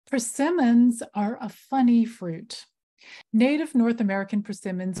Persimmons are a funny fruit. Native North American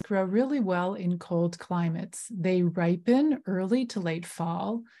persimmons grow really well in cold climates. They ripen early to late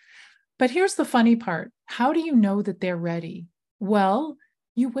fall. But here's the funny part. How do you know that they're ready? Well,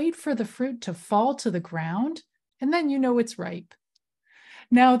 you wait for the fruit to fall to the ground, and then you know it's ripe.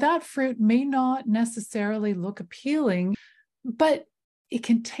 Now, that fruit may not necessarily look appealing, but it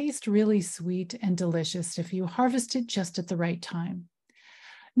can taste really sweet and delicious if you harvest it just at the right time.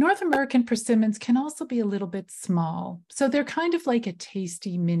 North American persimmons can also be a little bit small, so they're kind of like a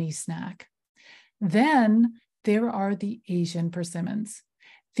tasty mini snack. Then there are the Asian persimmons.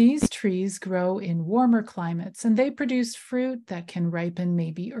 These trees grow in warmer climates and they produce fruit that can ripen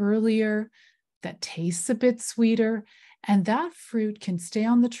maybe earlier, that tastes a bit sweeter, and that fruit can stay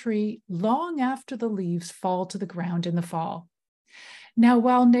on the tree long after the leaves fall to the ground in the fall. Now,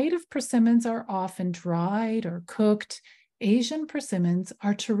 while native persimmons are often dried or cooked, Asian persimmons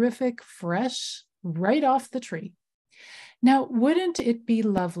are terrific fresh right off the tree. Now, wouldn't it be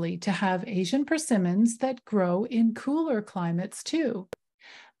lovely to have Asian persimmons that grow in cooler climates too?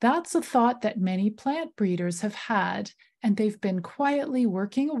 That's a thought that many plant breeders have had, and they've been quietly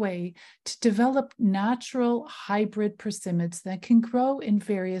working away to develop natural hybrid persimmons that can grow in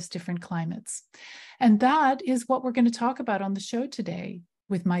various different climates. And that is what we're going to talk about on the show today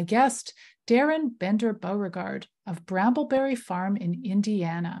with my guest, Darren Bender-Beauregard of Brambleberry Farm in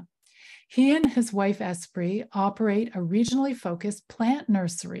Indiana. He and his wife Espalier operate a regionally focused plant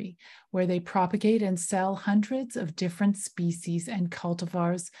nursery where they propagate and sell hundreds of different species and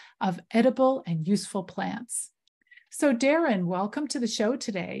cultivars of edible and useful plants. So Darren, welcome to the show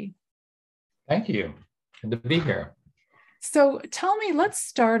today. Thank you. Good to be here. So tell me, let's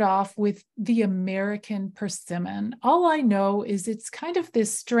start off with the American persimmon. All I know is it's kind of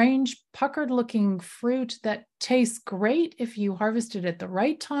this strange puckered looking fruit that tastes great if you harvest it at the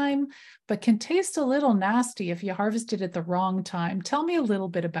right time, but can taste a little nasty if you harvest it at the wrong time. Tell me a little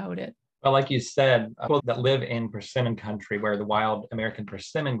bit about it. Well, like you said, people that live in persimmon country where the wild American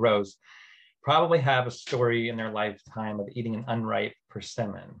persimmon grows probably have a story in their lifetime of eating an unripe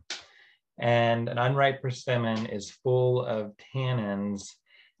persimmon. And an unripe persimmon is full of tannins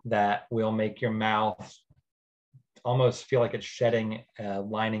that will make your mouth almost feel like it's shedding a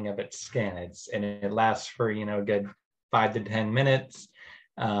lining of its skin. And it lasts for a good 5 to 10 minutes,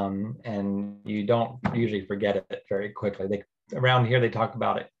 and you don't usually forget it very quickly. Around here they talk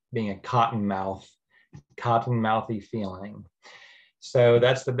about it being a cotton mouthy feeling. So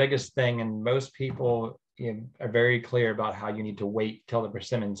that's the biggest thing, and most people are very clear about how you need to wait till the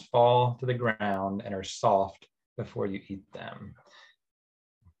persimmons fall to the ground and are soft before you eat them.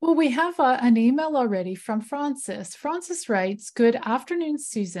 Well, we have an email already from Francis. Francis writes, "Good afternoon,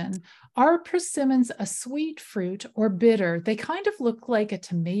 Susan. Are persimmons a sweet fruit or bitter? They kind of look like a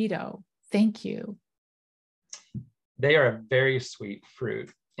tomato. Thank you." They are a very sweet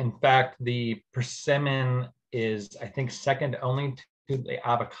fruit. In fact, the persimmon is, I think, second only to the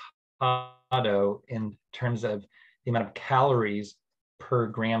avocado in terms of the amount of calories per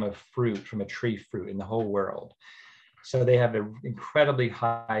gram of fruit from a tree fruit in the whole world. So they have an incredibly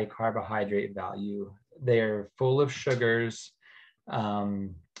high carbohydrate value. They're full of sugars.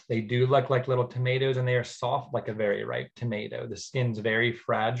 They do look like little tomatoes, and they are soft like a very ripe tomato. The skin's very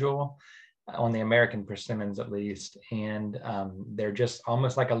fragile on the American persimmons, at least. And they're just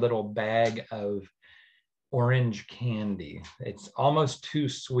almost like a little bag of orange candy. It's almost too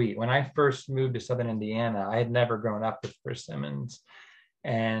sweet. When I first moved to Southern Indiana, I had never grown up with persimmons,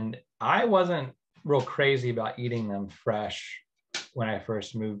 and I wasn't real crazy about eating them fresh when I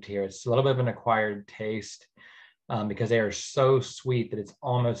first moved here. It's a little bit of an acquired taste because they are so sweet that it's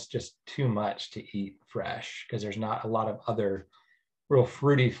almost just too much to eat fresh because there's not a lot of other real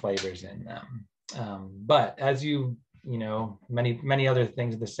fruity flavors in them. But as many other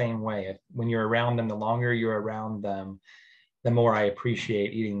things the same way. When you're around them, the longer you're around them, the more I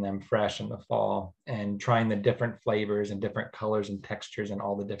appreciate eating them fresh in the fall and trying the different flavors and different colors and textures and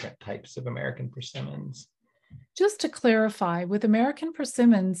all the different types of American persimmons. Just to clarify, with American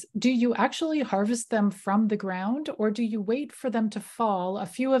persimmons, do you actually harvest them from the ground, or do you wait for them to fall, a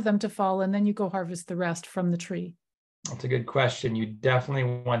few of them to fall, and then you go harvest the rest from the tree? That's a good question. You definitely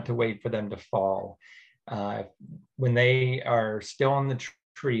want to wait for them to fall. When they are still on the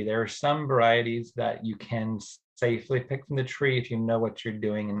tree, there are some varieties that you can safely pick from the tree if you know what you're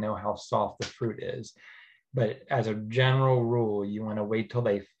doing and know how soft the fruit is. But as a general rule, you want to wait till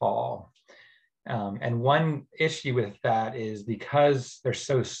they fall. And one issue with that is because they're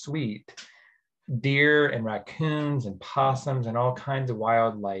so sweet, deer and raccoons and possums and all kinds of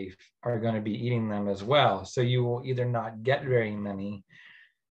wildlife are going to be eating them as well. So you will either not get very many,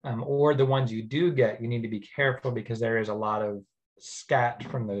 or the ones you do get, you need to be careful because there is a lot of scat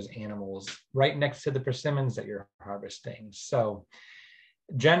from those animals right next to the persimmons that you're harvesting. So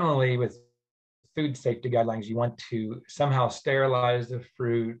generally with food safety guidelines, you want to somehow sterilize the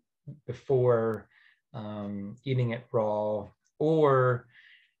fruit before eating it raw, or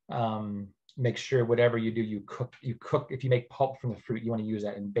make sure whatever you do, you cook. If you make pulp from the fruit, you want to use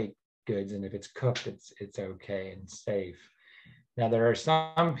that in baked goods, and if it's cooked, it's okay and safe. Now, there are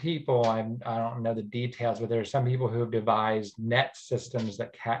some people, I don't know the details, but there are some people who have devised net systems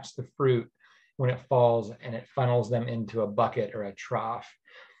that catch the fruit when it falls and it funnels them into a bucket or a trough.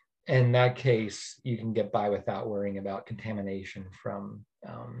 In that case, you can get by without worrying about contamination from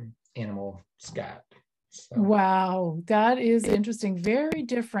animal scat. So. Wow, that is interesting. Very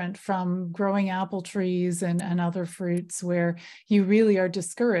different from growing apple trees and other fruits where you really are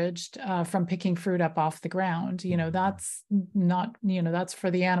discouraged from picking fruit up off the ground. You know, that's not, you know, that's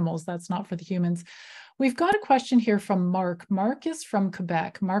for the animals. That's not for the humans. We've got a question here from Mark. Mark is from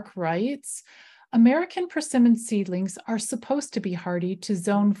Quebec. Mark writes, American persimmon seedlings are supposed to be hardy to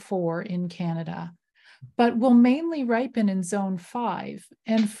zone 4 in Canada, but will mainly ripen in zone 5,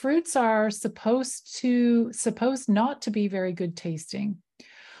 and fruits are supposed not to be very good tasting.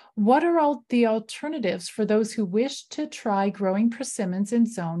 What are all the alternatives for those who wish to try growing persimmons in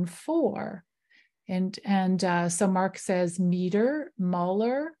zone 4? So Mark says Meter,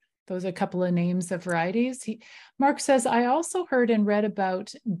 Muller, those are a couple of names of varieties. Mark says, I also heard and read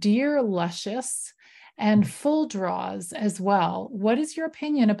about Deer Luscious and Full Draws as well. What is your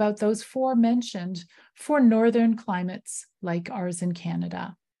opinion about those 4 mentioned for northern climates like ours in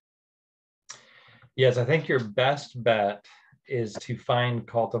Canada? Yes, I think your best bet is to find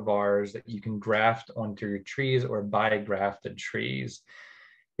cultivars that you can graft onto your trees or buy grafted trees.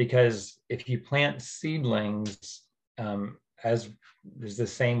 Because if you plant seedlings, as is the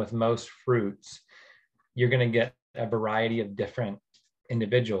same with most fruits, you're going to get a variety of different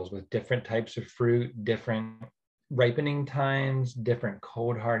individuals with different types of fruit, different ripening times, different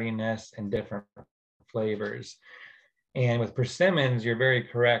cold hardiness, and different flavors. And with persimmons, you're very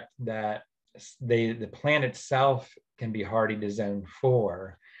correct that the plant itself can be hardy to zone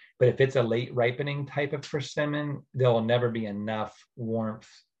 4, but if it's a late ripening type of persimmon, there'll never be enough warmth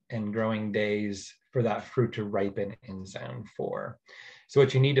and growing days for that fruit to ripen in zone 4. So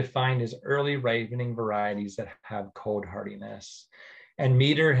what you need to find is early ripening varieties that have cold hardiness. And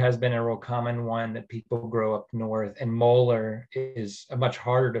Meter has been a real common one that people grow up north, and Moeller is a much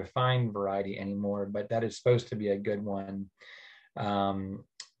harder to find variety anymore, but that is supposed to be a good one.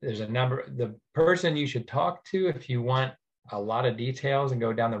 There's a number, the person you should talk to if you want a lot of details and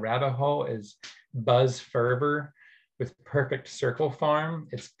go down the rabbit hole is Buzz Ferver with Perfect Circle Farm.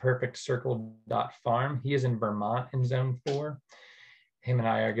 It's perfectcircle.farm. He is in Vermont in zone 4. Him and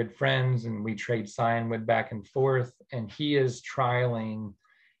I are good friends, and we trade scienwood back and forth. And he is trialing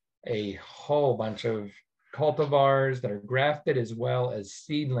a whole bunch of cultivars that are grafted as well as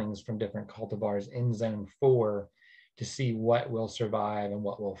seedlings from different cultivars in zone 4 to see what will survive and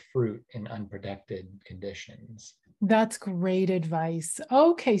what will fruit in unprotected conditions. That's great advice.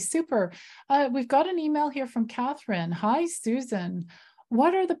 Okay, super. We've got an email here from Catherine. Hi, Susan.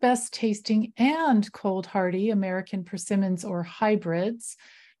 What are the best tasting and cold hardy American persimmons or hybrids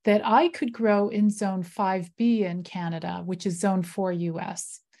that I could grow in zone 5B in Canada, which is zone 4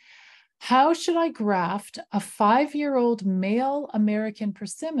 US? How should I graft a 5-year-old male American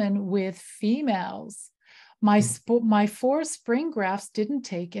persimmon with females? My 4 spring grafts didn't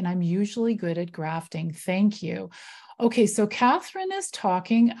take, and I'm usually good at grafting. Thank you. Okay, so Catherine is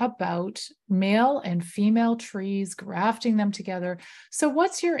talking about male and female trees, grafting them together. So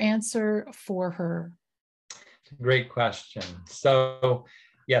what's your answer for her? Great question. So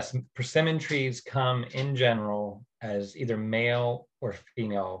yes, persimmon trees come in general as either male or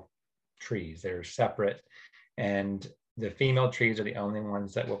female trees. They're separate, and the female trees are the only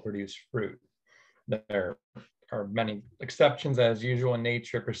ones that will produce fruit. There are many exceptions as usual in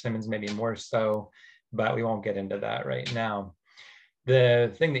nature, persimmons maybe more so, but we won't get into that right now.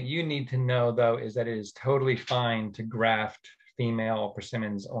 The thing that you need to know though is that it is totally fine to graft female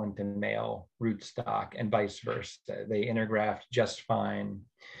persimmons onto male rootstock and vice versa. They intergraft just fine.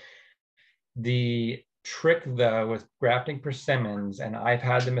 The trick though with grafting persimmons, and I've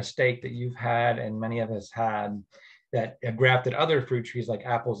had the mistake that you've had and many of us had, that have grafted other fruit trees like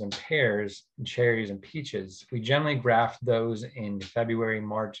apples and pears and cherries and peaches. We generally graft those in February,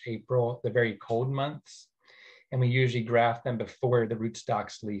 March, April, the very cold months. And we usually graft them before the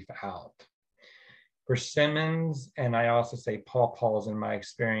rootstocks leaf out. Persimmons, and I also say pawpaws in my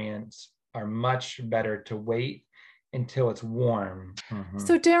experience, are much better to wait until it's warm.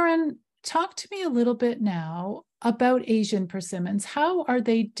 So Darren, talk to me a little bit now about Asian persimmons. How are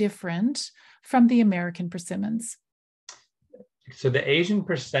they different from the American persimmons? So the Asian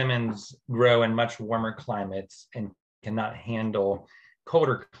persimmons grow in much warmer climates and cannot handle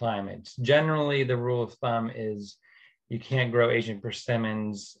colder climates. Generally, the rule of thumb is you can't grow Asian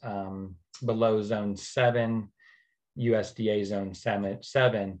persimmons below zone 7, USDA zone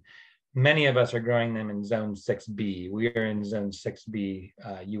 7. Many of us are growing them in zone 6B. We are in zone 6B,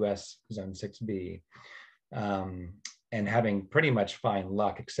 US zone 6B, and having pretty much fine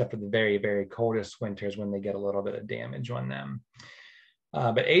luck, except for the very, very coldest winters when they get a little bit of damage on them.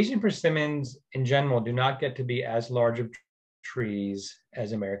 But Asian persimmons in general do not get to be as large of trees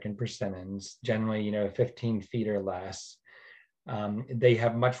as American persimmons, generally, 15 feet or less. They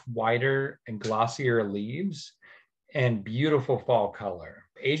have much wider and glossier leaves and beautiful fall color.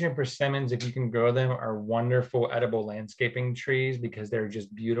 Asian persimmons, if you can grow them, are wonderful edible landscaping trees because they're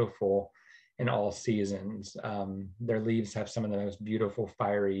just beautiful in all seasons. Their leaves have some of the most beautiful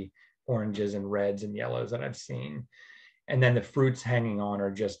fiery oranges and reds and yellows that I've seen. And then the fruits hanging on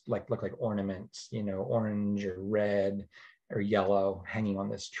are just look like ornaments, orange or red or yellow hanging on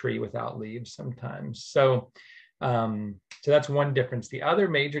this tree without leaves sometimes. So that's one difference. The other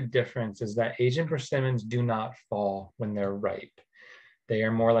major difference is that Asian persimmons do not fall when they're ripe. They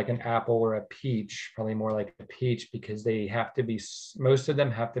are more like an apple or a peach, probably more like a peach, because most of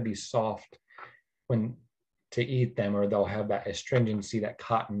them have to be soft to eat them, or they'll have that astringency, that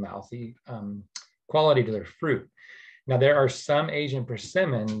cotton-mouthy quality to their fruit. Now, there are some Asian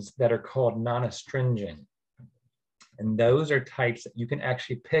persimmons that are called non-astringent. And those are types that you can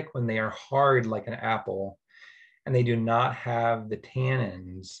actually pick when they are hard like an apple, and they do not have the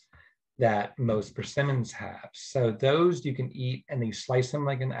tannins that most persimmons have. So those you can eat, and you slice them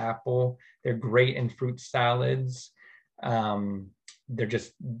like an apple. They're great in fruit salads. But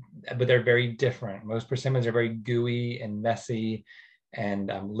they're very different. Most persimmons are very gooey and messy and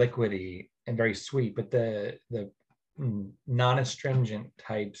liquidy and very sweet, but the non-astringent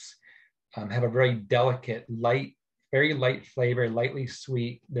types have a very delicate, very light flavor, lightly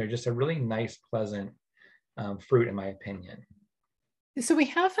sweet. They're just a really nice, pleasant fruit, in my opinion. So we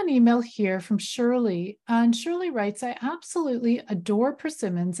have an email here from Shirley, and Shirley writes, I absolutely adore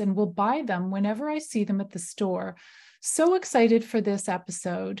persimmons and will buy them whenever I see them at the store. So excited for this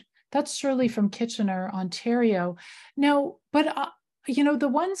episode. That's Shirley from Kitchener, Ontario. Now, but the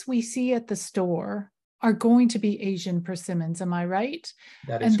ones we see at the store are going to be Asian persimmons, am I right?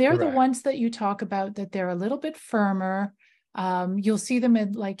 That is And they're correct. the ones that you talk about, that they're a little bit firmer. You'll see them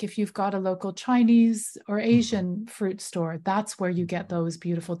in, like, if you've got a local Chinese or Asian fruit store, that's where you get those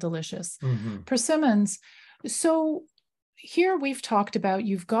beautiful, delicious persimmons. So here we've talked about,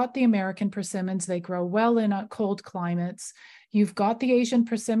 you've got the American persimmons, they grow well in cold climates. You've got the Asian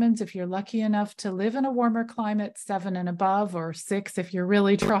persimmons, if you're lucky enough to live in a warmer climate, 7 and above, or 6 if you're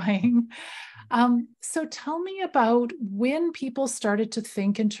really trying. So tell me about when people started to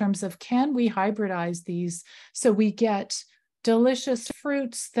think in terms of, can we hybridize these so we get delicious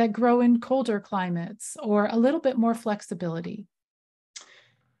fruits that grow in colder climates, or a little bit more flexibility?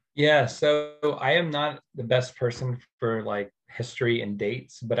 Yeah, so I am not the best person for history and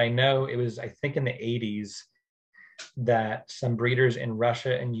dates, but I know it was, I think, in the 80s that some breeders in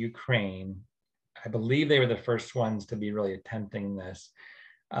Russia and Ukraine, I believe they were the first ones to be really attempting this.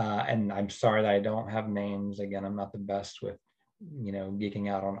 And I'm sorry that I don't have names. Again, I'm not the best with, geeking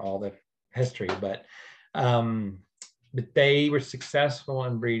out on all the history, but they were successful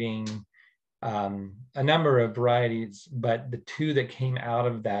in breeding a number of varieties, but the two that came out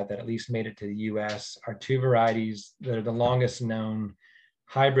of that at least made it to the US are two varieties that are the longest known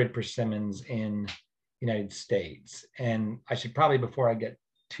hybrid persimmons in the United States. And I should probably, before I get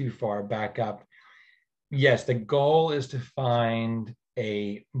too far, back up. Yes, the goal is to find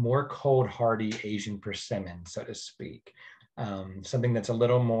a more cold hardy Asian persimmon, so to speak. Something that's a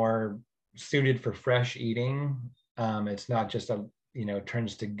little more suited for fresh eating. It's not just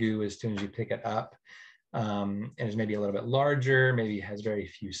turns to goo as soon as you pick it up, and is maybe a little bit larger, maybe has very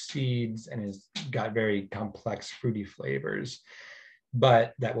few seeds, and has got very complex fruity flavors,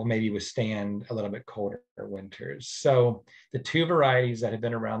 but that will maybe withstand a little bit colder winters. So the two varieties that have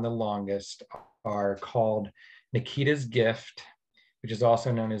been around the longest are called Nikita's Gift, which is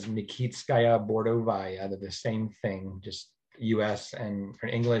also known as Nikitskaya Bordovaya. They're the same thing, just US or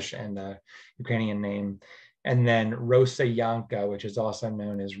English and Ukrainian name. And then Rosa Yanka, which is also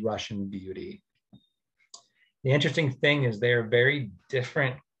known as Russian Beauty. The interesting thing is they are very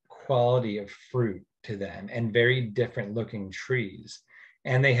different quality of fruit to them and very different looking trees,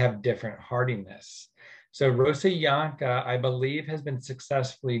 and they have different hardiness. So Rosseyanka, I believe, has been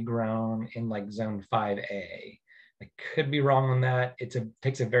successfully grown in like zone 5A. I could be wrong on that.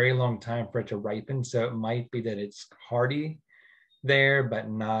 Takes a very long time for it to ripen. So it might be that it's hardy there, but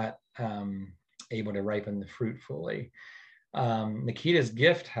not able to ripen the fruit fully. Nikita's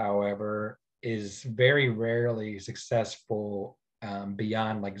Gift, however, is very rarely successful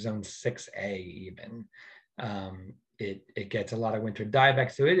beyond like zone 6A even. It gets a lot of winter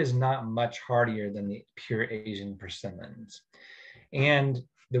dieback, so it is not much hardier than the pure Asian persimmons. And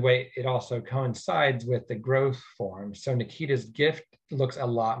the way it also coincides with the growth form. So Nikita's Gift looks a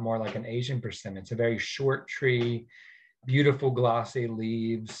lot more like an Asian persimmon. It's a very short tree, beautiful glossy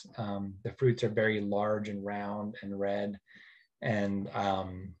leaves. The fruits are very large and round and red. And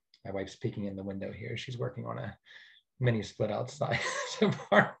my wife's peeking in the window here. She's working on a mini split outside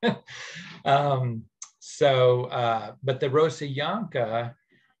apartment. But the Rosseyanka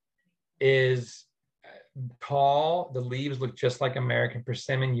is tall. The leaves look just like American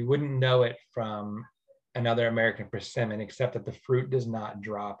persimmon. You wouldn't know it from another American persimmon, except that the fruit does not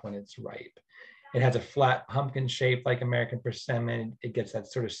drop when it's ripe. It has a flat pumpkin shape like American persimmon. It gets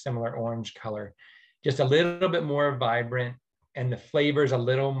that sort of similar orange color, just a little bit more vibrant, and the flavor is a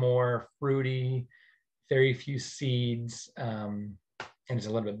little more fruity, very few seeds, and it's a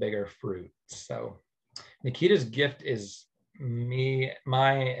little bit bigger fruit. So Nikita's Gift is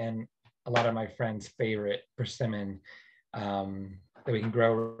my and a lot of my friends' favorite persimmon that we can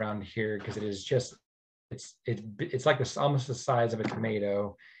grow around here, because it is just it's like this, almost the size of a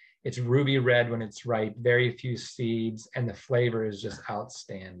tomato. It's ruby red when it's ripe, very few seeds, and the flavor is just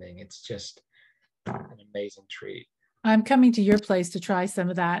outstanding. It's just an amazing treat. I'm coming to your place to try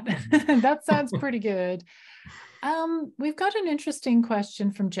some of that. That sounds pretty good. We've got an interesting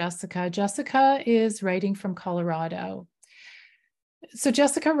question from Jessica. Jessica is writing from Colorado. So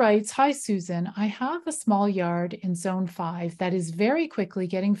Jessica writes, "Hi, Susan. I have a small yard in zone 5 that is very quickly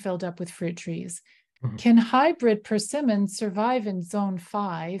getting filled up with fruit trees. Can hybrid persimmons survive in zone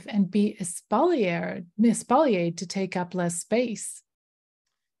 5 and be espalier to take up less space?"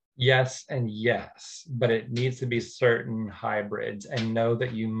 Yes and yes, but it needs to be certain hybrids, and know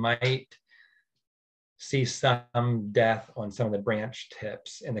that you might see some death on some of the branch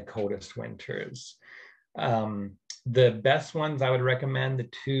tips in the coldest winters. The best ones I would recommend, the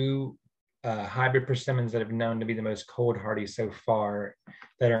two hybrid persimmons that have known to be the most cold hardy so far,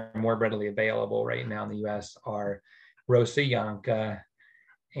 that are more readily available right now in the US, are Rosseyanka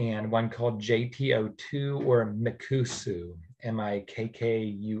and one called JTO2 or Mikkusu,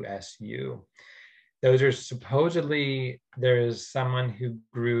 Mikkusu. Those are supposedly, there is someone who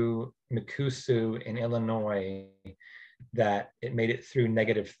grew Mikkusu in Illinois that it made it through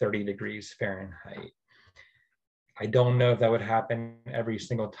 -30 degrees Fahrenheit. I don't know if that would happen every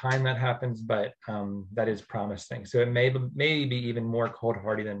single time that happens, but that is promising. So it may be even more cold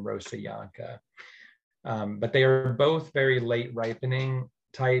hardy than Rosseyanka. But they are both very late ripening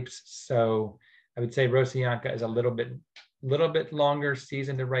types. So I would say Rosseyanka is a little bit longer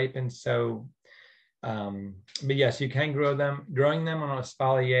season to ripen. So, but yes, you can grow them. Growing them on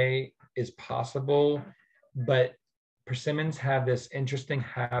Espalier is possible, but persimmons have this interesting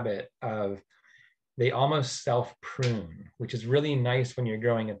habit of, they almost self-prune, which is really nice when you're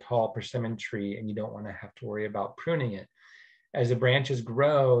growing a tall persimmon tree and you don't want to have to worry about pruning it. As the branches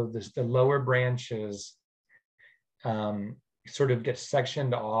grow, the lower branches sort of get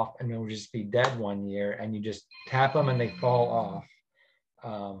sectioned off, and they'll just be dead one year, and you just tap them and they fall off.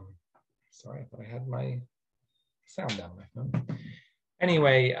 Sorry, I thought I had my sound down my phone.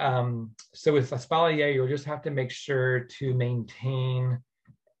 Anyway, so with Espalier, you'll just have to make sure to maintain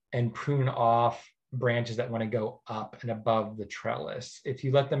and prune off branches that want to go up and above the trellis. If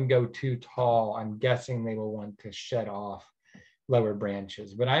you let them go too tall, I'm guessing they will want to shed off lower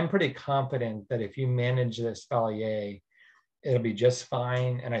branches. But I'm pretty confident that if you manage the Espalier, it'll be just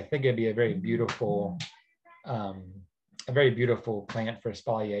fine. And I think it'd be a very beautiful plant for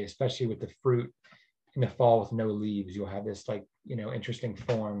Espalier, especially with the fruit in the fall with no leaves. You'll have this interesting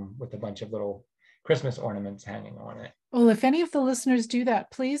form with a bunch of little Christmas ornaments hanging on it. Well, if any of the listeners do that,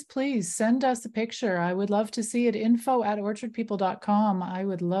 please send us a picture. I would love to see it. info@orchardpeople.com. I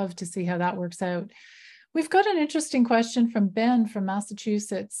would love to see how that works out. We've got an interesting question from Ben from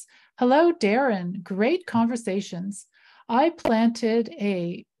Massachusetts. "Hello, Darren. Great conversations. I planted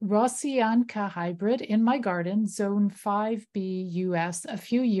a Rosseyanka hybrid in my garden, zone 5B US, a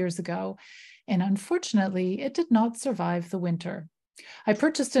few years ago, and unfortunately, it did not survive the winter. I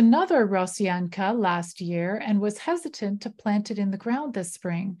purchased another Rosseyanka last year and was hesitant to plant it in the ground this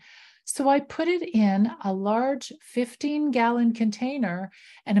spring. So I put it in a large 15-gallon container,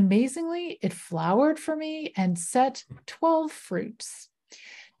 and amazingly, it flowered for me and set 12 fruits.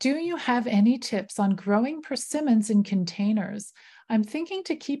 Do you have any tips on growing persimmons in containers? I'm thinking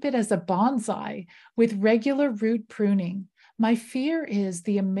to keep it as a bonsai with regular root pruning. My fear is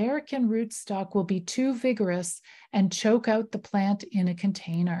the American rootstock will be too vigorous and choke out the plant in a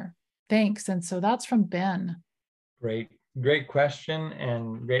container. Thanks. And so that's from Ben. Great question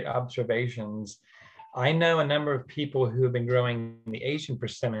and great observations. I know a number of people who have been growing the Asian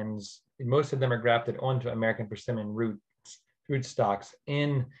persimmons. Most of them are grafted onto American persimmon rootstocks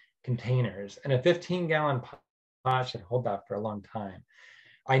in containers, and a 15-gallon pot should hold that for a long time.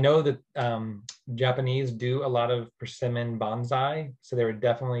 I know that Japanese do a lot of persimmon bonsai, so they were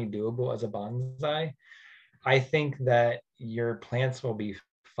definitely doable as a bonsai. I think that your plants will be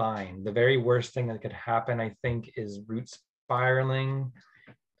fine. The very worst thing that could happen, I think, is root spiraling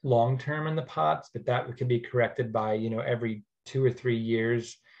long term in the pots, but that could be corrected by, every 2 or 3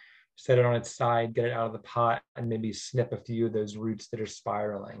 years, set it on its side, get it out of the pot, and maybe snip a few of those roots that are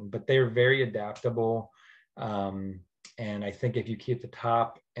spiraling. But they're very adaptable. And I think if you keep the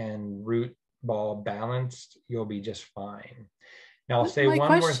top and root ball balanced, you'll be just fine. Now I'll say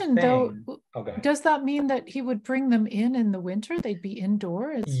one more thing. Though, does that mean that he would bring them in the winter? They'd be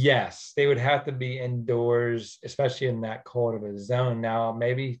indoors? Yes, they would have to be indoors, especially in that cold of a zone. Now,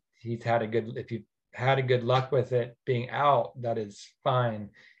 maybe if you had a good luck with it being out, that is fine.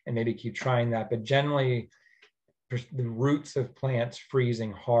 And maybe keep trying that. But generally, the roots of plants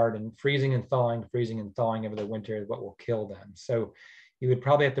freezing hard and freezing and thawing over the winter is what will kill them. So you would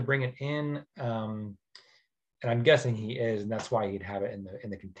probably have to bring it in. And I'm guessing he is, and that's why he'd have it in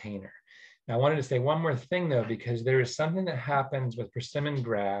the container. Now, I wanted to say one more thing, though, because there is something that happens with persimmon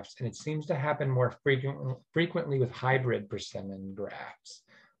grafts, and it seems to happen more frequently with hybrid persimmon grafts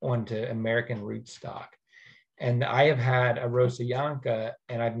onto American rootstock. And I have had a Roscianca,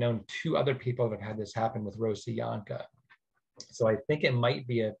 and I've known 2 other people that have had this happen with Roscianca. So I think it might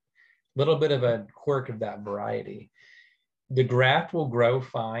be a little bit of a quirk of that variety. The graft will grow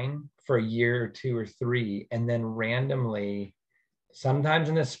fine for a year or 2 or 3, and then randomly, sometimes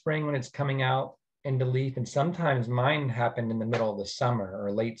in the spring when it's coming out into leaf, and sometimes mine happened in the middle of the summer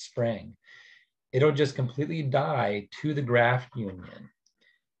or late spring, it'll just completely die to the graft union.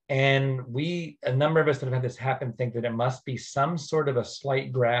 And a number of us that have had this happen think that it must be some sort of a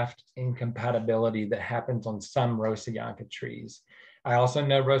slight graft incompatibility that happens on some Roscianca trees. I also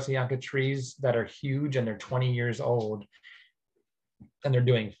know Roscianca trees that are huge and they're 20 years old and they're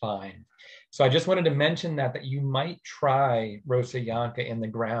doing fine. So I just wanted to mention that you might try Roscianca in the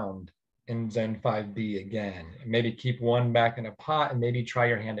ground in Zone 5B again. Maybe keep one back in a pot and maybe try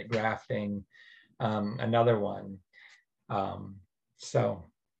your hand at grafting another one.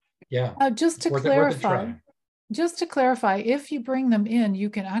 Yeah. Just to clarify, if you bring them in, you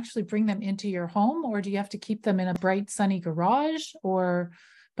can actually bring them into your home, or do you have to keep them in a bright, sunny garage, a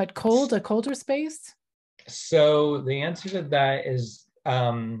colder space? So the answer to that is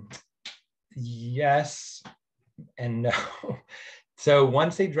yes and no. So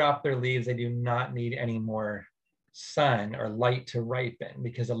once they drop their leaves, they do not need any more sun or light to ripen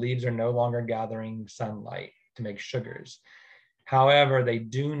because the leaves are no longer gathering sunlight to make sugars. However, they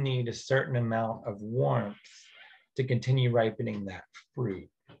do need a certain amount of warmth to continue ripening that fruit.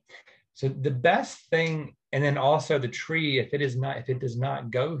 So the best thing, and then also the tree, if it does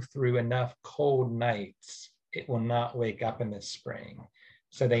not go through enough cold nights, it will not wake up in the spring.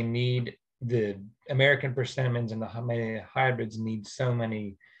 So they need the American persimmons and the hybrids need so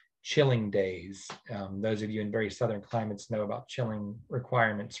many chilling days. Those of you in very southern climates know about chilling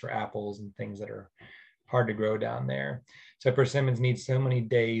requirements for apples and things that are hard to grow down there. So persimmons need so many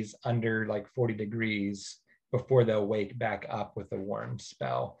days under like 40 degrees before they'll wake back up with a warm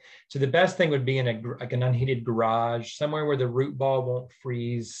spell. So the best thing would be in an unheated garage, somewhere where the root ball won't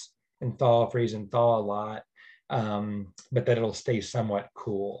freeze and thaw a lot, but that it'll stay somewhat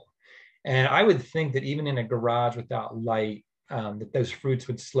cool. And I would think that even in a garage without light, that those fruits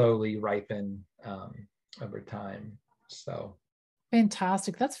would slowly ripen over time. So.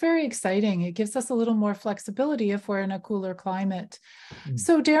 Fantastic. That's very exciting. It gives us a little more flexibility if we're in a cooler climate.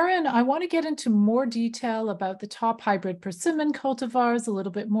 So Darren, I want to get into more detail about the top hybrid persimmon cultivars, a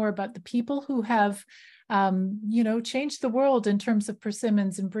little bit more about the people who have, changed the world in terms of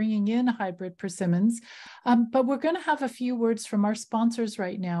persimmons and bringing in hybrid persimmons. But we're going to have a few words from our sponsors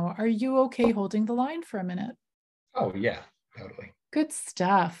right now. Are you okay holding the line for a minute? Oh, yeah, totally. Good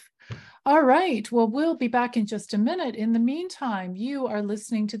stuff. All right. Well, we'll be back in just a minute. In the meantime, you are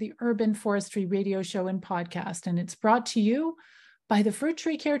listening to the Urban Forestry Radio Show and Podcast, and it's brought to you by the Fruit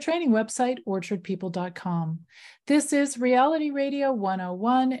Tree Care training website, orchardpeople.com. This is Reality Radio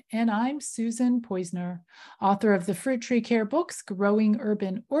 101, and I'm Susan Poizner, author of the Fruit Tree Care books, Growing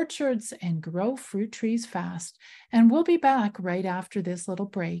Urban Orchards and Grow Fruit Trees Fast. And we'll be back right after this little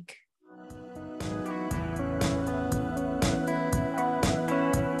break.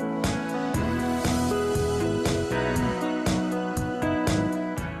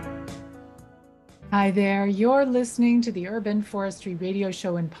 Hi there, you're listening to the Urban Forestry Radio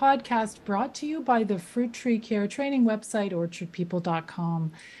Show and podcast brought to you by the Fruit Tree Care training website,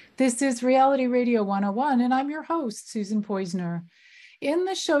 orchardpeople.com. This is Reality Radio 101, and I'm your host, Susan Poizner. In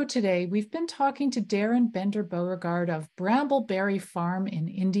the show today, we've been talking to Darren Bender-Beauregard of Brambleberry Farm in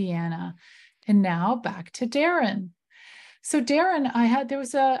Indiana. And now back to Darren. So Darren, there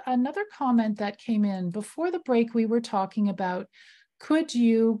was another comment that came in. Before the break, we were talking about, could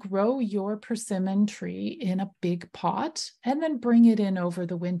you grow your persimmon tree in a big pot and then bring it in over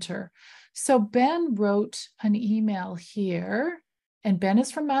the winter? So Ben wrote an email here, and Ben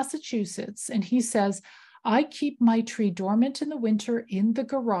is from Massachusetts, and he says, I keep my tree dormant in the winter in the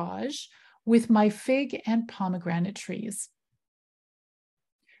garage with my fig and pomegranate trees.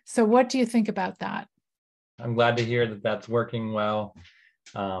 So what do you think about that? I'm glad to hear that that's working well.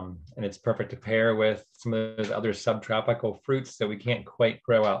 And it's perfect to pair with some of those other subtropical fruits that we can't quite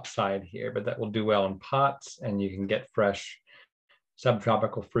grow outside here, but that will do well in pots, and you can get fresh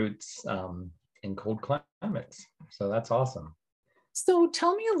subtropical fruits in cold climates. So that's awesome. So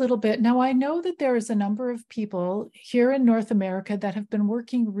tell me a little bit. Now, I know that there is a number of people here in North America that have been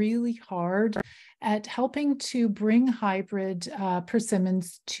working really hard at helping to bring hybrid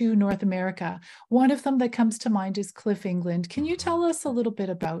persimmons to North America. One of them that comes to mind is Cliff England. Can you tell us a little bit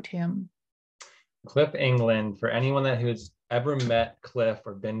about him? Cliff England, for anyone who's ever met Cliff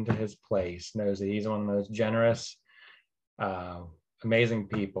or been to his place, knows that he's one of the most generous, amazing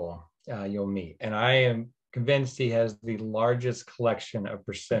people you'll meet. And I am convinced he has the largest collection of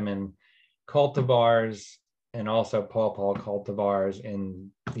persimmon cultivars and also pawpaw cultivars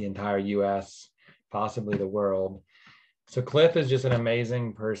in the entire US, possibly the world. So Cliff is just an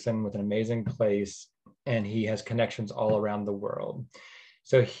amazing person with an amazing place, and he has connections all around the world.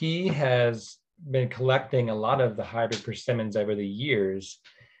 So he has been collecting a lot of the hybrid persimmons over the years.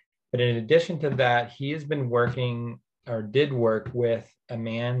 But in addition to that, he has been working, or did work, with a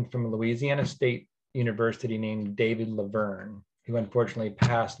man from Louisiana State University named David Laverne, who unfortunately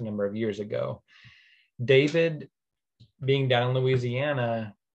passed a number of years ago. David, being down in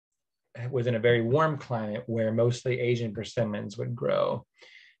Louisiana, was in a very warm climate where mostly Asian persimmons would grow.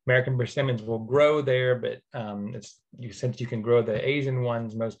 American persimmons will grow there, but since you can grow the Asian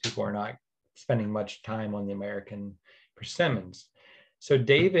ones, most people are not spending much time on the American persimmons. So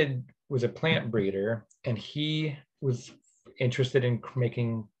David was a plant breeder, and he was interested in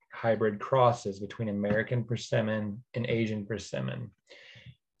making hybrid crosses between American persimmon and Asian persimmon.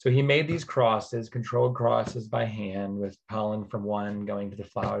 So he made these crosses, controlled crosses by hand, with pollen from one going to the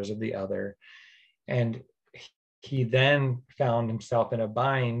flowers of the other. And he then found himself in a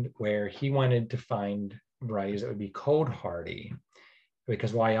bind where he wanted to find varieties that would be cold hardy,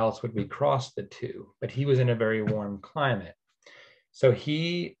 because why else would we cross the two? But he was in a very warm climate. So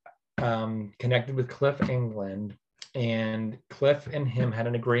he connected with Cliff England, and Cliff and him had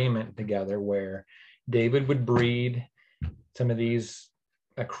an agreement together where David would breed some of these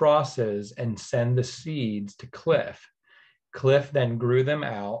crosses and send the seeds to Cliff. Cliff then grew them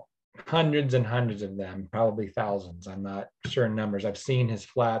out, hundreds and hundreds of them, probably thousands. I'm not sure in numbers. I've seen his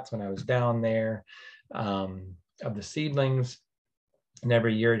flats when I was down there of the seedlings, and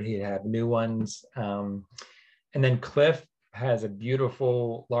every year he'd have new ones. And then Cliff has a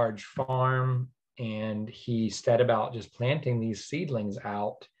beautiful large farm, and he set about just planting these seedlings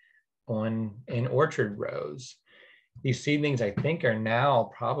out in orchard rows. These seedlings, I think, are now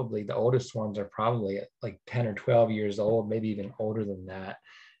probably, the oldest ones are probably like 10 or 12 years old, maybe even older than that.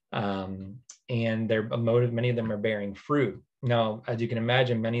 And many of them are bearing fruit. Now, as you can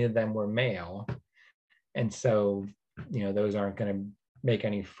imagine, many of them were male. And so, those aren't going to make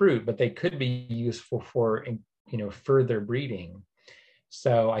any fruit, but they could be useful for, further breeding.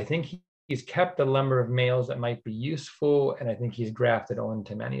 So I think he's kept a number of males that might be useful, and I think he's grafted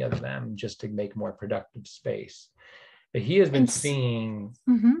onto many of them just to make more productive space. But he has been seeing,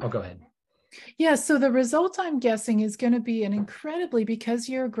 Oh, go ahead. Yeah, so the result, I'm guessing, is going to be because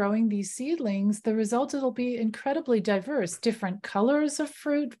you're growing these seedlings, the result, it'll be incredibly diverse. Different colors of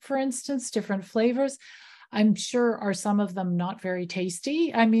fruit, for instance, different flavors. I'm sure, are some of them not very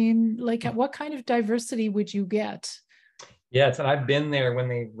tasty? I mean, like, what kind of diversity would you get? Yes, and I've been there when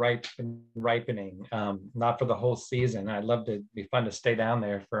they ripening, not for the whole season. I'd love to be fun to stay down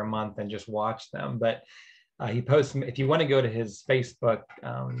there for a month and just watch them. But he posts, if you want to go to his Facebook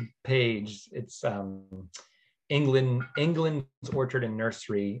page, it's England's Orchard and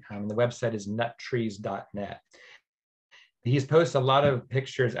Nursery. The website is nuttrees.net. He's posted a lot of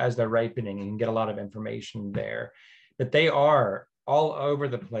pictures as they're ripening, and you can get a lot of information there. But they are all over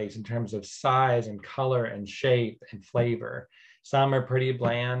the place in terms of size and color and shape and flavor. Some are pretty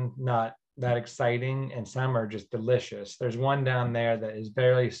bland, not that exciting, and some are just delicious. There's one down there that is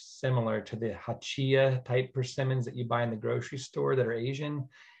very similar to the hachia type persimmons that you buy in the grocery store that are Asian.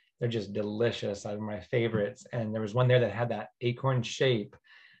 They're just delicious. They're my favorites. And there was one there that had that acorn shape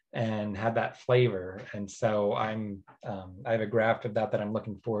and had that flavor. And so I have a graft of that I'm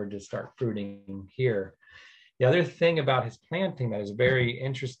looking forward to start fruiting here. The other thing about his planting that is very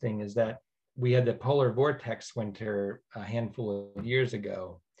interesting is that we had the polar vortex winter a handful of years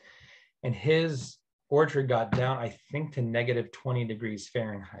ago, and his orchard got down, I think, to negative 20 degrees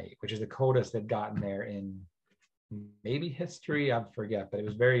Fahrenheit, which is the coldest they'd gotten there in maybe history, I forget, but it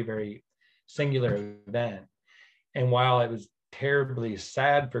was very, very singular event. And while it was terribly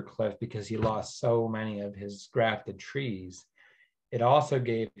sad for Cliff because he lost so many of his grafted trees, it also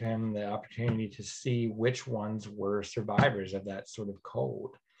gave him the opportunity to see which ones were survivors of that sort of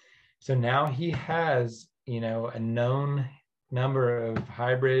cold. So now he has, a known number of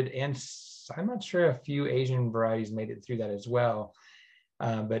hybrid, and I'm not sure a few Asian varieties made it through that as well,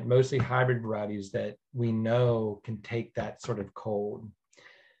 but mostly hybrid varieties that we know can take that sort of cold.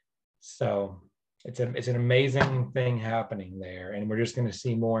 So it's an amazing thing happening there, and we're just going to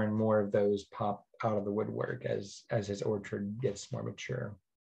see more and more of those pop out of the woodwork as his orchard gets more mature.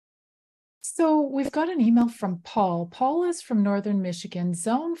 So we've got an email from Paul. Paul is from Northern Michigan,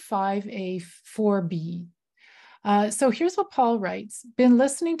 Zone 5A 4B. So here's what Paul writes. Been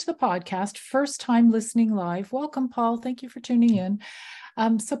listening to the podcast, first time listening live. Welcome, Paul. Thank you for tuning in.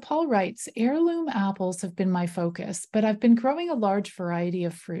 So Paul writes, heirloom apples have been my focus, but I've been growing a large variety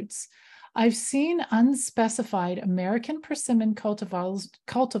of fruits. I've seen unspecified American persimmon cultivars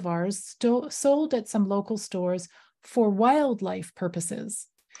sold at some local stores for wildlife purposes.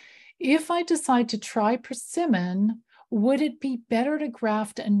 If I decide to try persimmon, would it be better to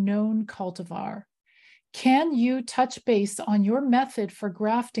graft a known cultivar? Can you touch base on your method for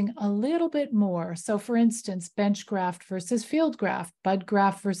grafting a little bit more? So for instance, bench graft versus field graft, bud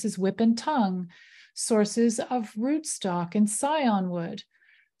graft versus whip and tongue, sources of rootstock and scion wood.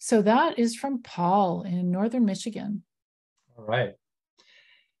 So that is from Paul in Northern Michigan. All right.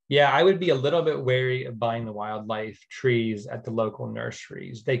 Yeah, I would be a little bit wary of buying the wildlife trees at the local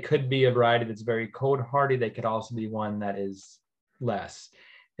nurseries. They could be a variety that's very cold hardy. They could also be one that is less,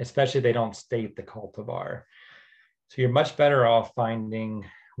 especially if they don't state the cultivar. So you're much better off finding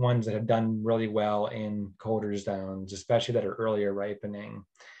ones that have done really well in colder zones, especially that are earlier ripening,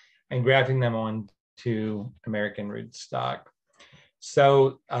 and grafting them on to American rootstock.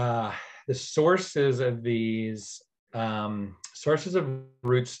 So the sources of these sources of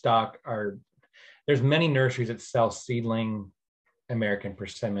rootstock are, there's many nurseries that sell seedling American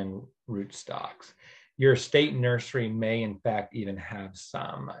persimmon rootstocks. Your state nursery may in fact even have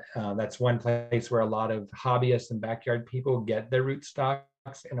some. That's one place where a lot of hobbyists and backyard people get their rootstocks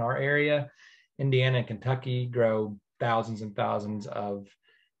in our area. Indiana and Kentucky grow thousands and thousands of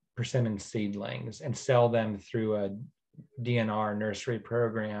persimmon seedlings and sell them through a DNR nursery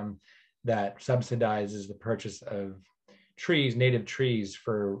program that subsidizes the purchase of trees, native trees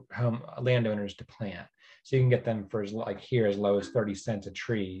for home landowners to plant. So you can get them for as low as 30 cents a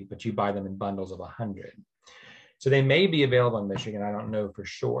tree, but you buy them in bundles of 100. So they may be available in Michigan. I don't know for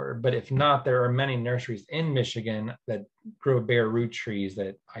sure, but if not, there are many nurseries in Michigan that grow bare root trees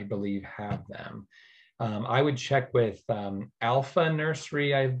that I believe have them. I would check with Alpha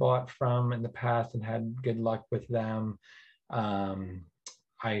Nursery I've bought from in the past and had good luck with them.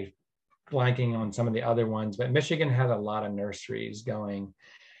 I blanking on some of the other ones, but Michigan has a lot of nurseries going.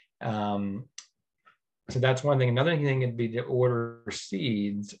 So that's one thing. Another thing would be to order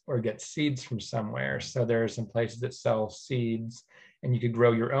seeds or get seeds from somewhere. So there are some places that sell seeds, and you could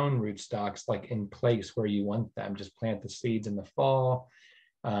grow your own rootstocks like in place where you want them. Just plant the seeds in the fall,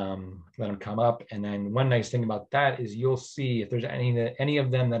 let them come up. And then one nice thing about that is you'll see if there's any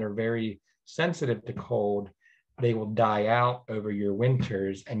of them that are very sensitive to cold, they will die out over your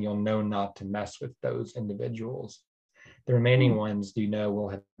winters, and you'll know not to mess with those individuals. The remaining ones, will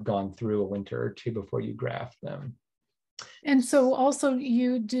have gone through a winter or two before you graft them. And so also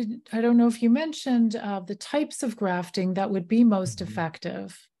you did, I don't know if you mentioned the types of grafting that would be most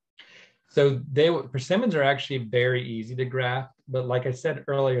effective. So persimmons are actually very easy to graft, but like I said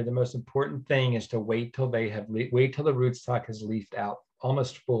earlier, the most important thing is to wait till wait till the rootstock has leafed out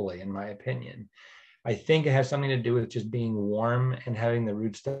almost fully, in my opinion. I think it has something to do with just being warm and having the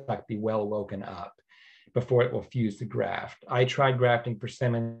rootstock be well woken up before it will fuse the graft. I tried grafting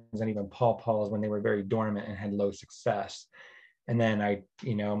persimmons and even pawpaws when they were very dormant and had low success. And then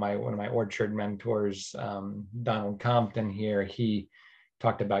one of my orchard mentors, Donald Compton here, he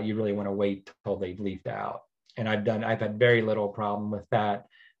talked about you really want to wait till they've leafed out. And I've had very little problem with that.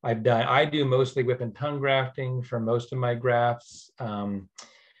 I do mostly whip and tongue grafting for most of my grafts.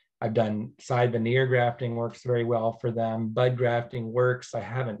 I've done side veneer grafting, works very well for them. Bud grafting works. I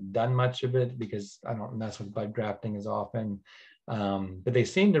haven't done much of it because I don't mess with bud grafting as often. But they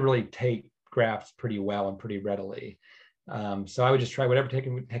seem to really take grafts pretty well and pretty readily. So I would just try whatever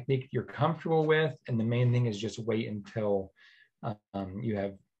technique you're comfortable with. And the main thing is just wait until you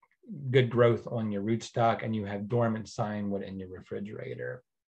have good growth on your rootstock and you have dormant signwood in your refrigerator.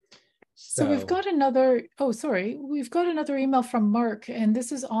 So we've got another, we've got another email from Mark, and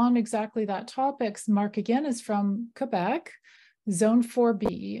this is on exactly that topic. Mark again is from Quebec, Zone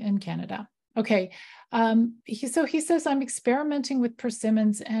 4B in Canada. Okay, he says, I'm experimenting with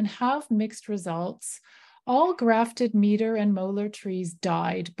persimmons and have mixed results. All grafted meter and molar trees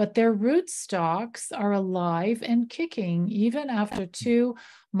died, but their rootstocks are alive and kicking even after 2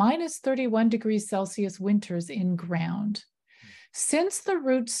 -31 degrees Celsius winters in ground. Since the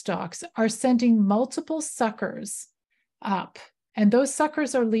rootstocks are sending multiple suckers up, and those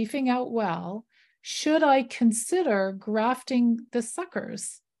suckers are leafing out well, should I consider grafting the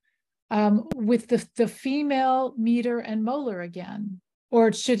suckers with the female meter and molar again?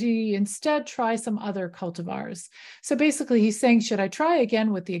 Or should he instead try some other cultivars? So basically he's saying, should I try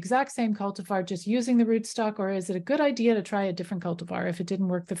again with the exact same cultivar, just using the rootstock, or is it a good idea to try a different cultivar if it didn't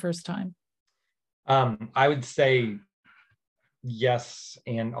work the first time? I would say yes,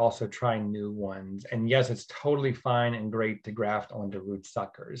 and also try new ones. And yes, it's totally fine and great to graft onto root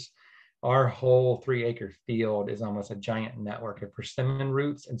suckers. Our whole 3-acre field is almost a giant network of persimmon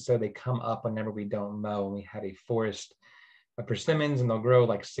roots. And so they come up whenever we don't mow, and we have a forest of persimmons, and they'll grow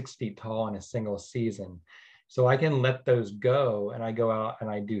like 6 feet tall in a single season. So I can let those go, and I go out and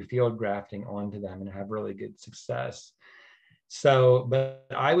I do field grafting onto them and have really good success. So, but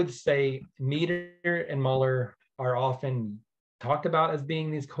I would say meter and molar are often talked about as being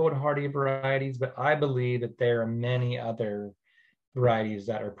these cold hardy varieties, but I believe that there are many other varieties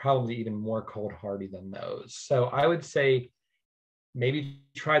that are probably even more cold hardy than those. So I would say maybe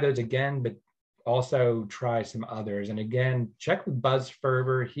try those again, but also try some others. And again, check with Buzz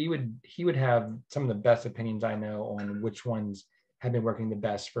Ferver. He would have some of the best opinions I know on which ones have been working the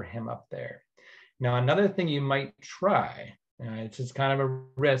best for him up there. Now, another thing you might try, it's just kind of a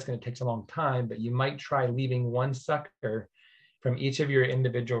risk and it takes a long time, but you might try leaving one sucker from each of your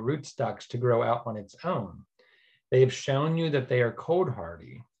individual rootstocks to grow out on its own. They have shown you that they are cold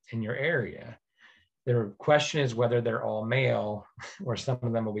hardy in your area. The question is whether they're all male or some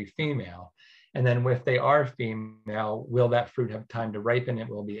of them will be female. And then if they are female, will that fruit have time to ripen? It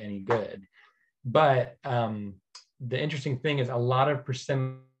will be any good. But the interesting thing is a lot of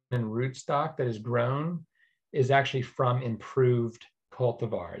persimmon rootstock that is grown is actually from improved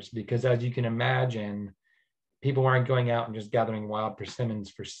cultivars, because as you can imagine, people aren't going out and just gathering wild persimmons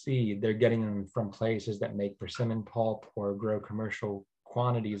for seed. They're getting them from places that make persimmon pulp or grow commercial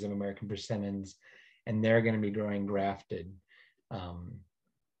quantities of American persimmons, and they're going to be growing grafted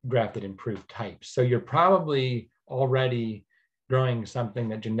improved types. So you're probably already growing something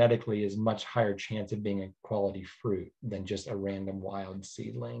that genetically is much higher chance of being a quality fruit than just a random wild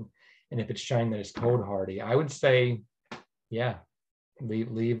seedling. And if it's showing that it's cold hardy, I would say, yeah,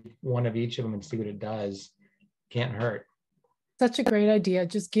 leave one of each of them and see what it does. Can't hurt. Such a great idea.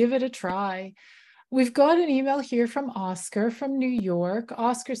 Just give it a try. We've got an email here from Oscar from New York.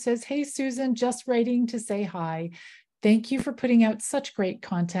 Oscar says, hey, Susan, just writing to say hi. Thank you for putting out such great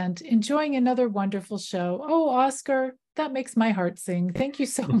content. Enjoying another wonderful show. Oh, Oscar, that makes my heart sing. Thank you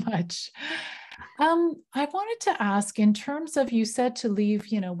so much. I wanted to ask, in terms of, you said to leave,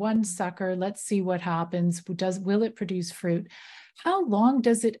 one sucker, let's see what happens. Will it produce fruit? How long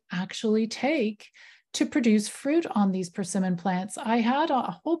does it actually take to produce fruit on these persimmon plants? I had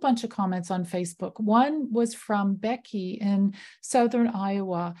a whole bunch of comments on Facebook. One was from Becky in southern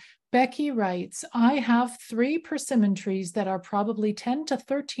Iowa. Becky writes, I have 3 persimmon trees that are probably 10 to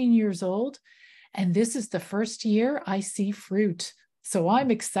 13 years old, and this is the first year I see fruit. So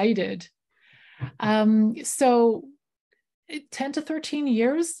I'm excited. So 10 to 13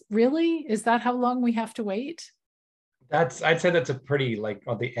 years, really? Is that how long we have to wait? I'd say that's a pretty like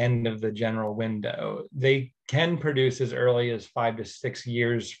at the end of the general window. They can produce as early as 5 to 6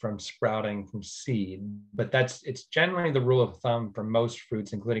 years from sprouting from seed, but it's generally the rule of thumb for most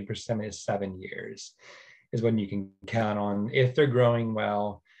fruits, including persimmon, is 7 years is when you can count on if they're growing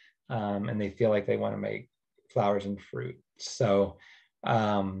well, and they feel like they want to make flowers and fruit. So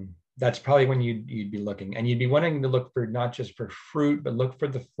that's probably when you'd be looking, and you'd be wanting to look for not just for fruit, but look for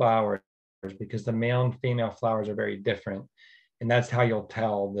the flowers, because the male and female flowers are very different. And that's how you'll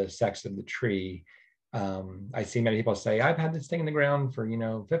tell the sex of the tree. I see many people say, I've had this thing in the ground for,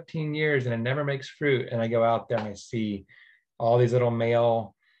 15 years and it never makes fruit. And I go out there and I see all these little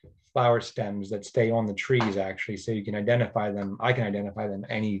male flower stems that stay on the trees, actually. So you can identify them. I can identify them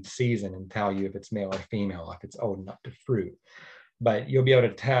any season and tell you if it's male or female, if it's old enough to fruit. But you'll be able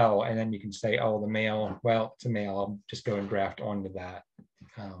to tell, and then you can say, oh, the male, well, it's a male, I'll just go and graft onto that.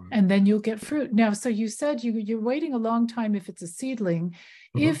 And then you'll get fruit. Now, so you said you're waiting a long time if it's a seedling.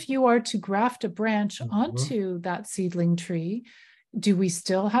 Mhm. If you are to graft a branch onto that seedling tree, do we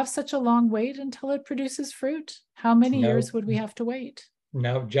still have such a long wait until it produces fruit? How many years would we have to wait?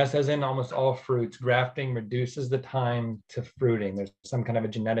 No, just as in almost all fruits, grafting reduces the time to fruiting. There's some kind of a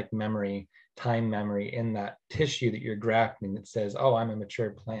genetic memory, time memory in that tissue that you're grafting that says, oh, I'm a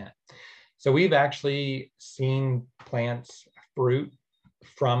mature plant. So we've actually seen plants fruit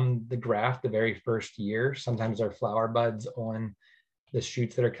from the graft the very first year. Sometimes they're flower buds on the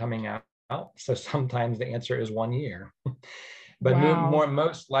shoots that are coming out. So sometimes the answer is 1 year. But Wow.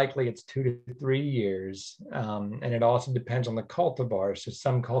 most likely it's 2 to 3 years. And it also depends on the cultivar. So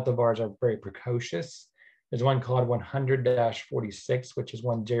some cultivars are very precocious. There's one called 100-46, which is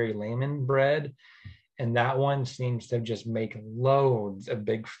one Jerry Lehman bred. And that one seems to just make loads of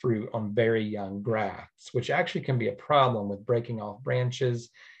big fruit on very young grafts, which actually can be a problem with breaking off branches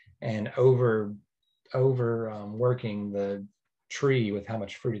and working the tree with how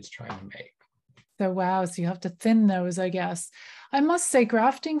much fruit it's trying to make. So, wow. So you have to thin those, I guess. I must say,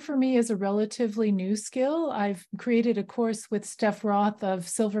 grafting for me is a relatively new skill. I've created a course with Steph Roth of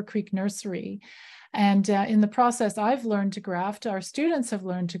Silver Creek Nursery. And in the process, I've learned to graft. Our students have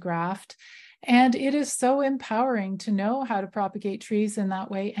learned to graft. And it is so empowering to know how to propagate trees in that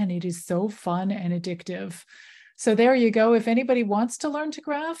way. And it is so fun and addictive. So there you go. If anybody wants to learn to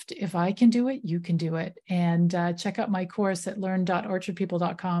graft, if I can do it, you can do it. And check out my course at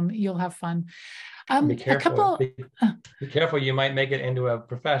learn.orchardpeople.com. You'll have fun. Be careful. Be careful. You might make it into a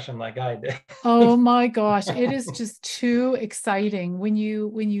profession like I did. Oh my gosh, it is just too exciting when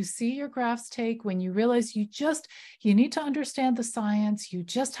you see your grafts take, when you realize you need to understand the science, you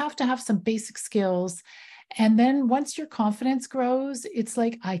just have to have some basic skills. And then once your confidence grows, it's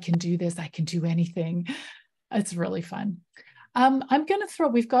like, I can do this, I can do anything. It's really fun.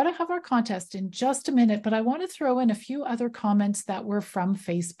 We've got to have our contest in just a minute, but I want to throw in a few other comments that were from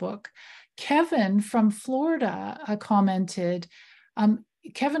Facebook. Kevin from Florida commented,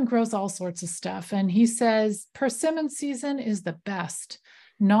 Kevin grows all sorts of stuff, and he says, persimmon season is the best.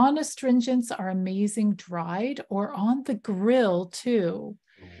 Non-astringents are amazing dried or on the grill too.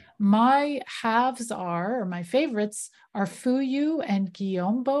 My favorites are fuyu and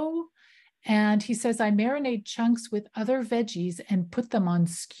guiombo. And he says, I marinate chunks with other veggies and put them on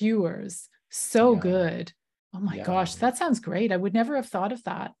skewers. So good. Oh my gosh, that sounds great. I would never have thought of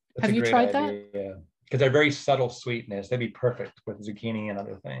that. Have you tried that? Yeah, because they're very subtle sweetness. They'd be perfect with zucchini and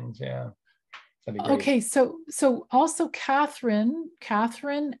other things. Yeah. That'd be great. Okay, so also Catherine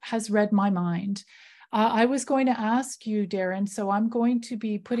has read my mind. I was going to ask you, Darren, so I'm going to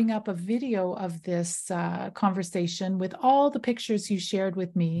be putting up a video of this conversation with all the pictures you shared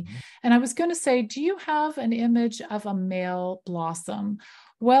with me. And I was going to say, do you have an image of a male blossom?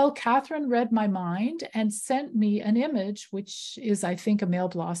 Well, Catherine read my mind and sent me an image, which is, I think, a male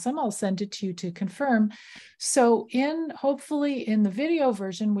blossom. I'll send it to you to confirm. So hopefully in the video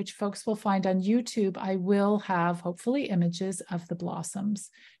version, which folks will find on YouTube, I will have hopefully images of the blossoms.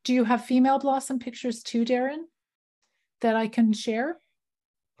 Do you have female blossom pictures too, Darren, that I can share?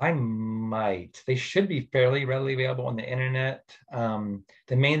 I might. They should be fairly readily available on the internet.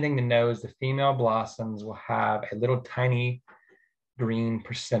 The main thing to know is the female blossoms will have a little tiny green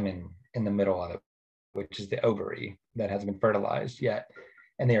persimmon in the middle of it, which is the ovary that hasn't been fertilized yet.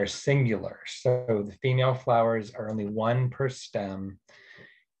 And they are singular. So the female flowers are only one per stem.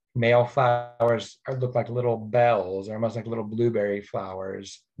 Male flowers look like little bells, or almost like little blueberry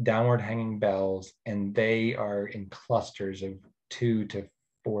flowers, downward hanging bells, and they are in clusters of 2 to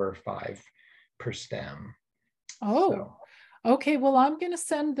 4 or 5 per stem. Oh, okay. Well, I'm going to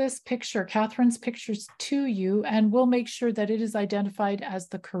send this picture, Catherine's pictures, to you, and we'll make sure that it is identified as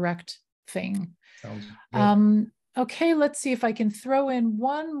the correct thing. Sounds good. Okay, let's see if I can throw in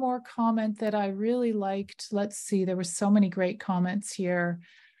one more comment that I really liked. Let's see, there were so many great comments here.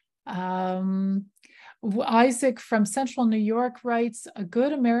 Isaac from Central New York writes, a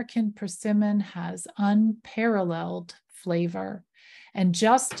good American persimmon has unparalleled flavor. And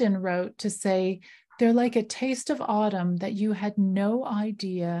Justin wrote to say, they're like a taste of autumn that you had no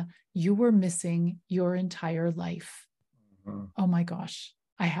idea you were missing your entire life. Mm-hmm. Oh my gosh.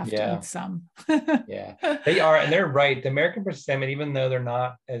 I have to eat some. Yeah, they are. And they're right. The American persimmon, even though they're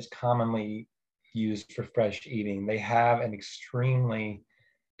not as commonly used for fresh eating, they have an extremely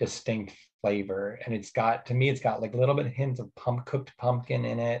distinct flavor. And it's got, to me, it's got like a little bit of hints of cooked pumpkin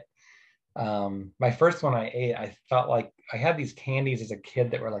in it. My first one I ate, I felt like I had these candies as a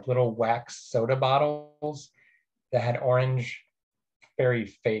kid that were like little wax soda bottles that had orange, very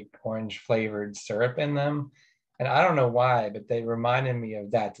fake orange flavored syrup in them. And I don't know why, but they reminded me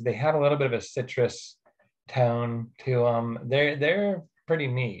of that. So they have a little bit of a citrus tone to them. They're pretty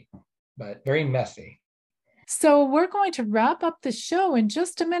neat, but very messy. So we're going to wrap up the show in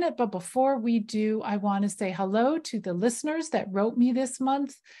just a minute. But before we do, I want to say hello to the listeners that wrote me this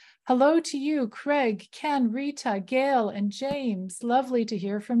month. Hello to you, Craig, Ken, Rita, Gail, and James. Lovely to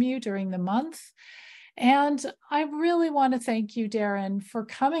hear from you during the month. And I really want to thank you, Darren, for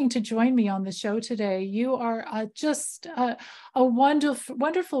coming to join me on the show today. You are just a wonderful,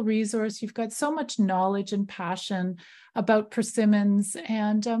 wonderful resource. You've got so much knowledge and passion about persimmons,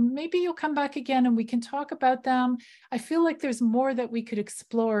 and maybe you'll come back again and we can talk about them. I feel like there's more that we could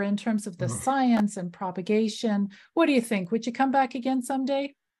explore in terms of the science and propagation. What do you think? Would you come back again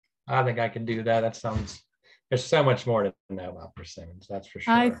someday? I think I can do that. That sounds... There's so much more to know about persimmons, that's for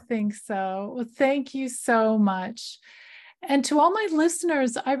sure. I think so. Well, thank you so much. And to all my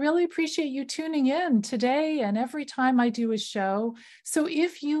listeners, I really appreciate you tuning in today and every time I do a show. So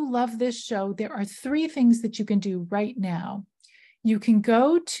if you love this show, there are 3 things that you can do right now. You can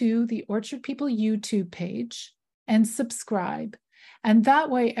go to the Orchard People YouTube page and subscribe. And that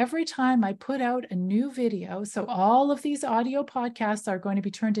way, every time I put out a new video, so all of these audio podcasts are going to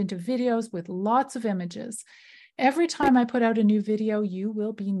be turned into videos with lots of images. Every time I put out a new video, you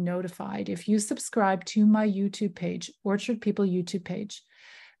will be notified if you subscribe to my YouTube page, Orchard People YouTube page.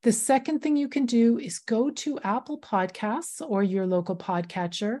 The second thing you can do is go to Apple Podcasts or your local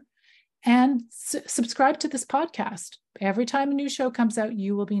podcatcher and subscribe to this podcast. Every time a new show comes out,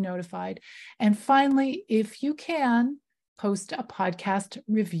 you will be notified. And finally, if you can, post a podcast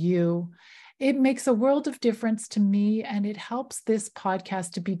review. It makes a world of difference to me, and it helps this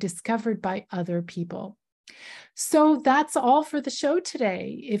podcast to be discovered by other people. So that's all for the show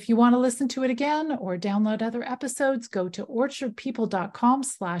today. If you want to listen to it again or download other episodes, go to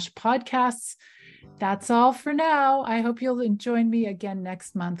orchardpeople.com/podcasts. That's all for now. I hope you'll join me again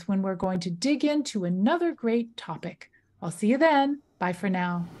next month when we're going to dig into another great topic. I'll see you then. Bye for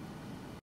now.